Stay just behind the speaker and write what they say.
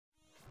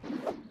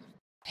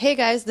Hey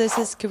guys, this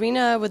is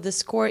Karina with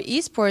theScore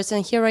eSports,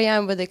 and here I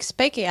am with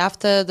xPeke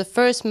after the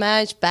first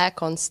match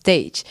back on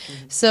stage.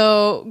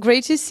 So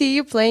great to see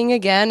you playing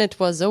again. It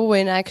was a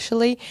win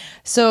actually.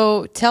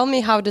 So tell me,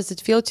 how does it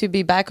feel to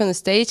be back on the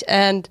stage?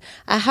 And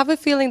I have a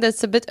feeling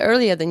that's a bit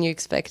earlier than you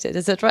expected.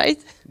 Is that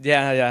right?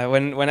 Yeah.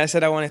 When I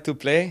said I wanted to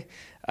play,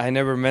 I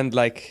never meant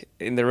like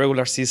in the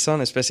regular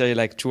season, especially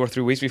like 2 or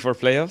 3 weeks before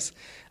playoffs.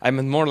 I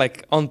meant more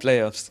like on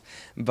playoffs.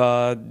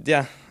 But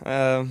yeah,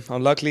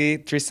 unluckily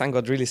Tristan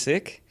got really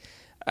sick,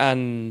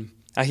 and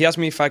he asked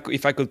me if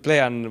I could play.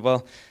 And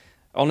well,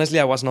 honestly,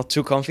 I was not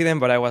too confident,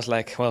 but I was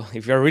like, well,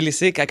 if you're really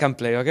sick, I can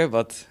play, okay?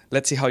 But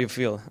let's see how you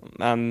feel.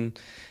 And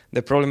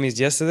the problem is,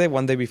 yesterday,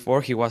 one day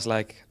before, he was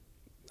like,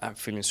 I'm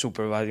feeling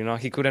super bad, you know.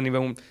 He couldn't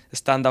even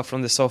stand up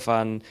from the sofa,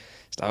 and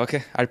it's like,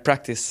 okay, I'll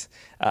practice.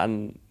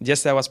 And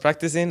yesterday I was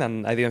practicing,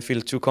 and I didn't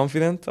feel too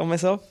confident on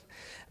myself.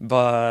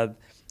 But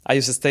I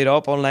just stayed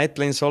up all night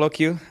playing solo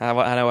queue, and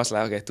I was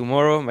like, okay,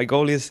 tomorrow my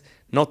goal is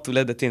not to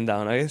let the team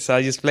down, okay? So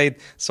I just played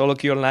solo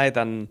queue all night,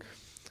 and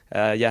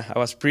yeah, I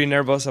was pretty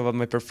nervous about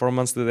my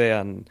performance today.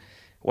 And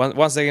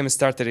once the game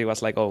started, it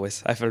was like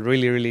always. I felt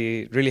really,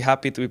 really, really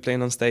happy to be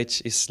playing on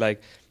stage. It's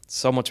like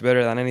so much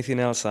better than anything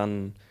else.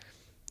 And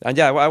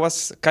yeah, I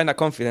was kind of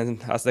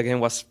confident as the game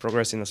was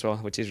progressing as well,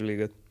 which is really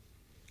good.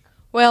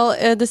 Well,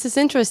 this is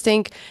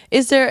interesting.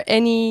 Is there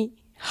any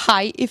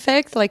high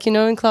effect, like, you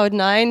know, in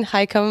Cloud9,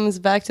 high comes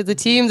back to the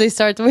team, they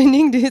start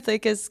winning? Do you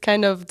think it's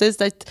kind of this,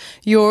 that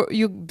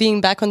you being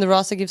back on the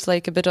roster gives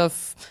like a bit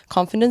of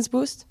confidence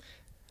boost?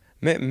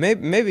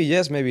 Maybe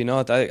yes, maybe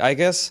not. I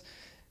guess,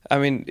 I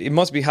mean, it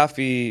must be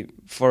happy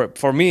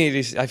for me. It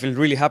is. I feel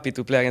really happy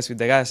to play against with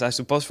the guys. I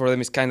suppose for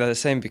them it's kind of the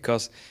same,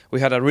 because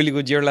we had a really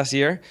good year last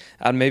year,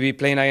 and maybe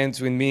playing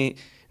against with me,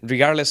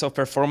 regardless of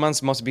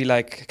performance, must be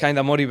like kind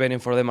of motivating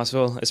for them as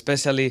well.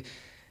 Especially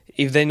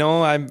if they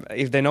know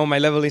my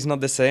level is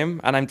not the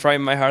same, and I'm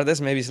trying my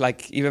hardest. Maybe it's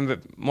like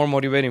even more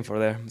motivating for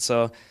them.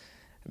 So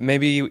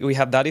maybe we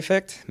have that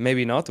effect.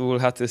 Maybe not. We will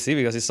have to see,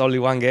 because it's only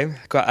one game.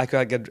 I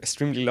could get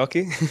extremely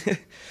lucky,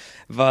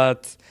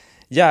 but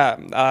yeah,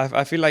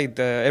 I feel like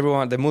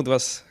the mood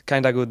was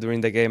kind of good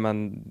during the game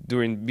and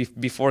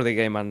before the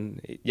game, and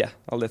yeah,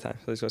 all the time.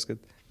 So it was good.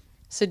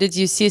 So did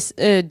you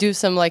do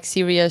some like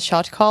serious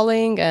shot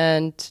calling,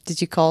 and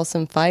did you call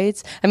some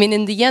fights? I mean,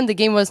 in the end, the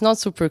game was not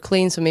super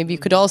clean, so maybe you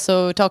could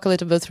also talk a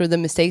little bit through the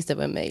mistakes that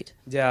were made.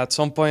 Yeah, at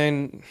some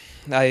point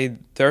I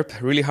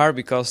derp really hard,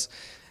 because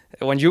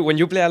when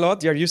you play a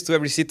lot, you're used to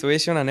every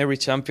situation and every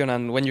champion,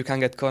 and when you can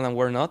get caught and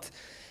we're not.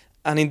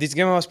 And in this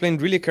game, I was playing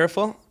really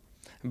careful,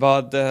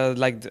 but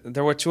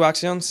there were 2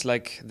 actions,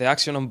 like the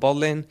action on bot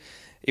lane.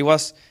 It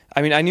was,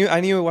 I mean, I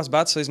knew it was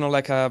bad, so it's not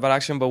like a bad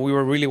action, but we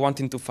were really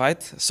wanting to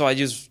fight. So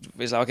it's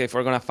like, okay, if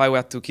we're gonna fight, we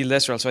have to kill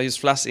Desral. So I just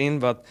flashed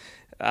in,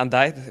 and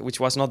died, which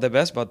was not the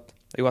best, but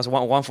it was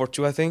 1 for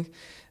 2, I think.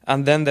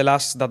 And then the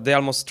last that they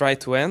almost tried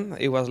to end,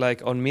 it was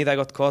like on mid I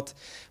got caught,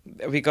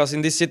 because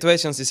in these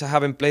situations, since I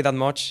haven't played that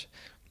much,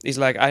 it's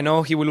like I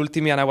know he will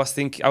ulti me, and I was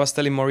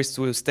telling Maurice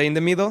to stay in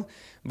the middle,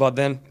 but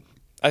then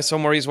I saw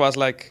Maurice was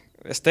like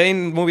stay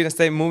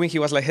moving. He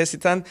was like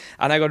hesitant,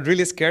 and I got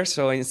really scared.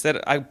 So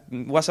instead, I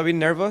was a bit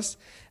nervous,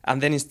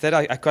 and then instead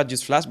I could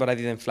just flash, but I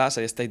didn't flash.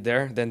 I stayed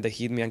there. Then they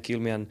hit me and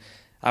killed me, and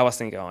I was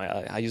thinking, oh,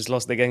 I just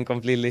lost the game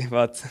completely.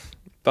 But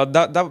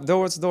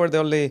those were the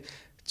only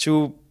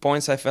 2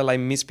 points I felt I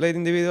misplayed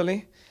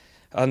individually,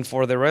 and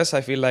for the rest,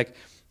 I feel like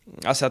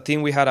as a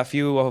team we had a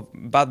few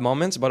bad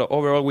moments, but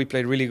overall we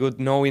played really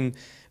good, knowing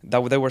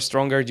that they were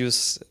stronger,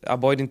 just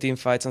avoiding team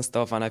fights and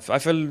stuff. And I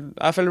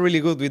felt really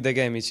good with the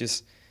game. It's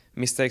just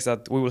mistakes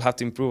that we will have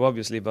to improve,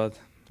 obviously, but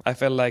I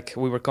felt like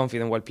we were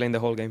confident while playing the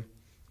whole game.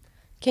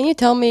 Can you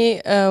tell me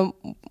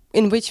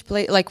in which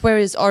play, like where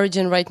is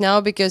Origen right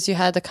now? Because you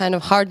had a kind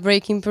of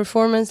heartbreaking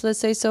performance, let's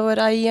say so, at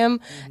IEM,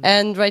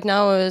 and right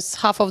now is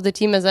half of the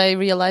team, as I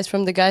realized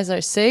from the guys,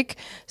 are sick.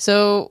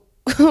 So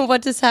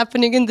what is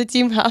happening in the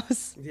team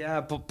house? Yeah,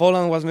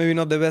 Poland was maybe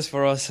not the best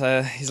for us.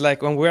 It's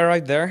like when we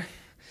arrived there,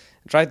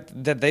 right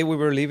the day we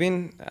were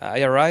leaving,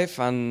 I arrived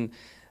and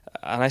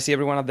I see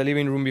everyone at the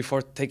living room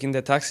before taking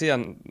the taxi,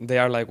 and they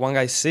are like, one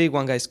guy's sick,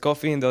 one guy's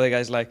coughing, the other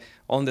guy's like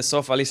on the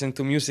sofa listening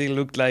to music,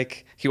 looked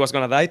like he was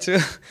gonna die too.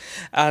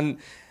 And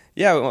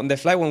yeah, on the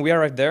flight when we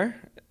arrived there,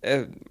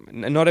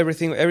 not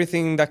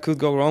everything that could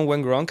go wrong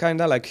went wrong,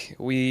 kinda. Like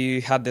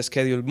we had the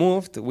schedule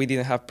moved, we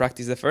didn't have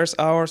practice the first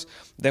hours,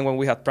 then when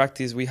we had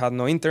practice we had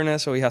no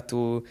internet, so we had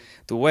to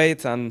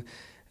wait. And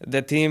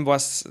the team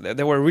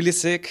they were really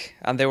sick,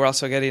 and they were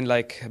also getting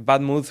like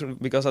bad mood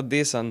because of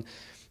this. And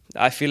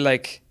I feel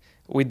like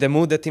with the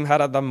mood the team had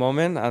at that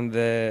moment, and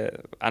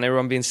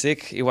everyone being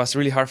sick, it was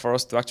really hard for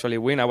us to actually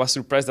win. I was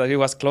surprised that it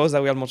was close,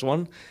 that we almost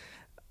won.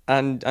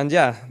 And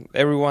yeah,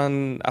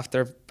 everyone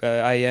after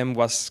IEM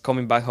was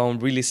coming back home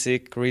really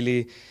sick,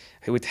 really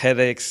with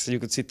headaches. You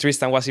could see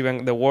Tristan was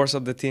even the worst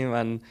of the team,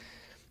 and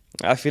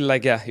I feel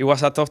like, yeah, it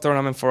was a tough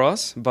tournament for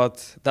us,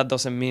 but that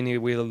doesn't mean it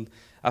will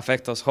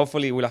affect us.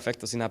 Hopefully it will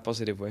affect us in a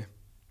positive way.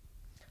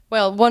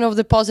 Well, one of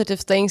the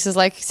positive things is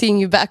like seeing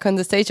you back on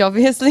the stage,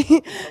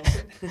 obviously.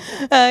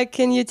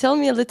 Can you tell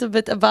me a little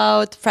bit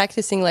about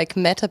practicing like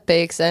meta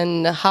picks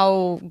and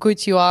how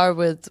good you are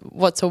with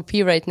what's OP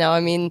right now? I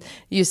mean,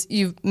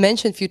 you've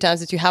mentioned a few times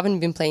that you haven't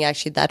been playing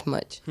actually that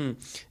much.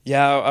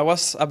 Yeah, I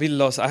was a bit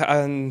lost.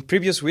 In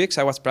previous weeks,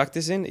 I was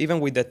practicing, even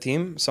with the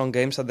team, some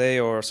games a day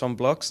or some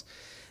blocks.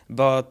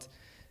 But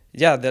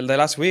yeah, the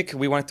last week,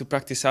 we wanted to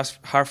practice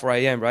hard for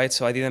IEM, right?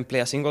 So I didn't play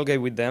a single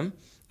game with them.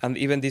 And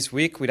even this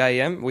week with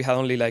IEM, we had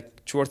only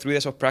like 2 or 3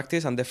 days of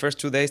practice. And the first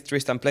 2 days,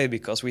 Tristan played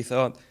because we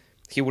thought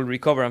he will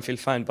recover and feel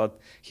fine, but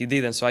he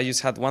didn't. So I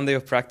just had 1 day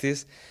of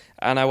practice.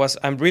 And I'm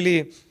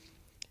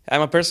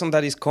a person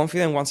that is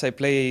confident once I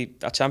play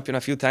a champion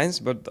a few times,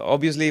 but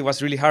obviously it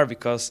was really hard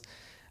because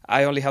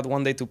I only had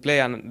 1 day to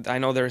play, and I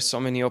know there's so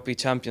many OP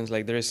champions.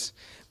 Like there is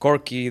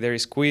Corky, there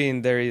is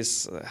Queen, there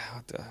is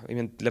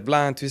even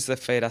LeBlanc, Twisted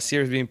Fate,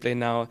 Asir is being played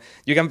now.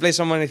 You can play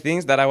so many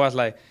things that I was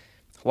like,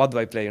 what do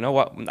I play? You know,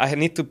 what I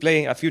need to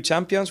play a few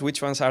champions.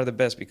 Which ones are the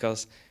best?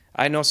 Because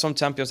I know some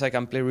champions I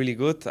can play really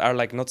good are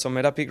like not so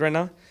meta pick right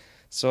now.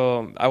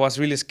 So I was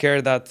really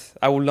scared that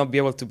I will not be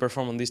able to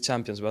perform on these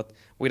champions. But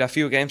with a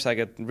few games, I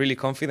get really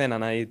confident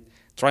and I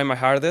try my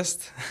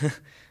hardest,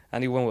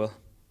 and it went well.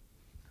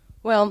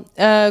 Well,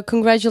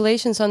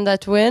 congratulations on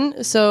that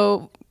win.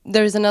 So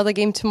there's another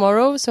game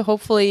tomorrow. So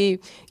hopefully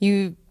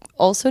you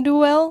also do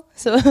well.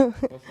 So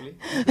Hopefully.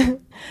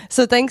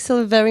 So thanks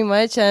very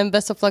much and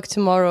best of luck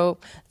tomorrow.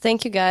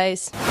 Thank you,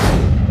 guys.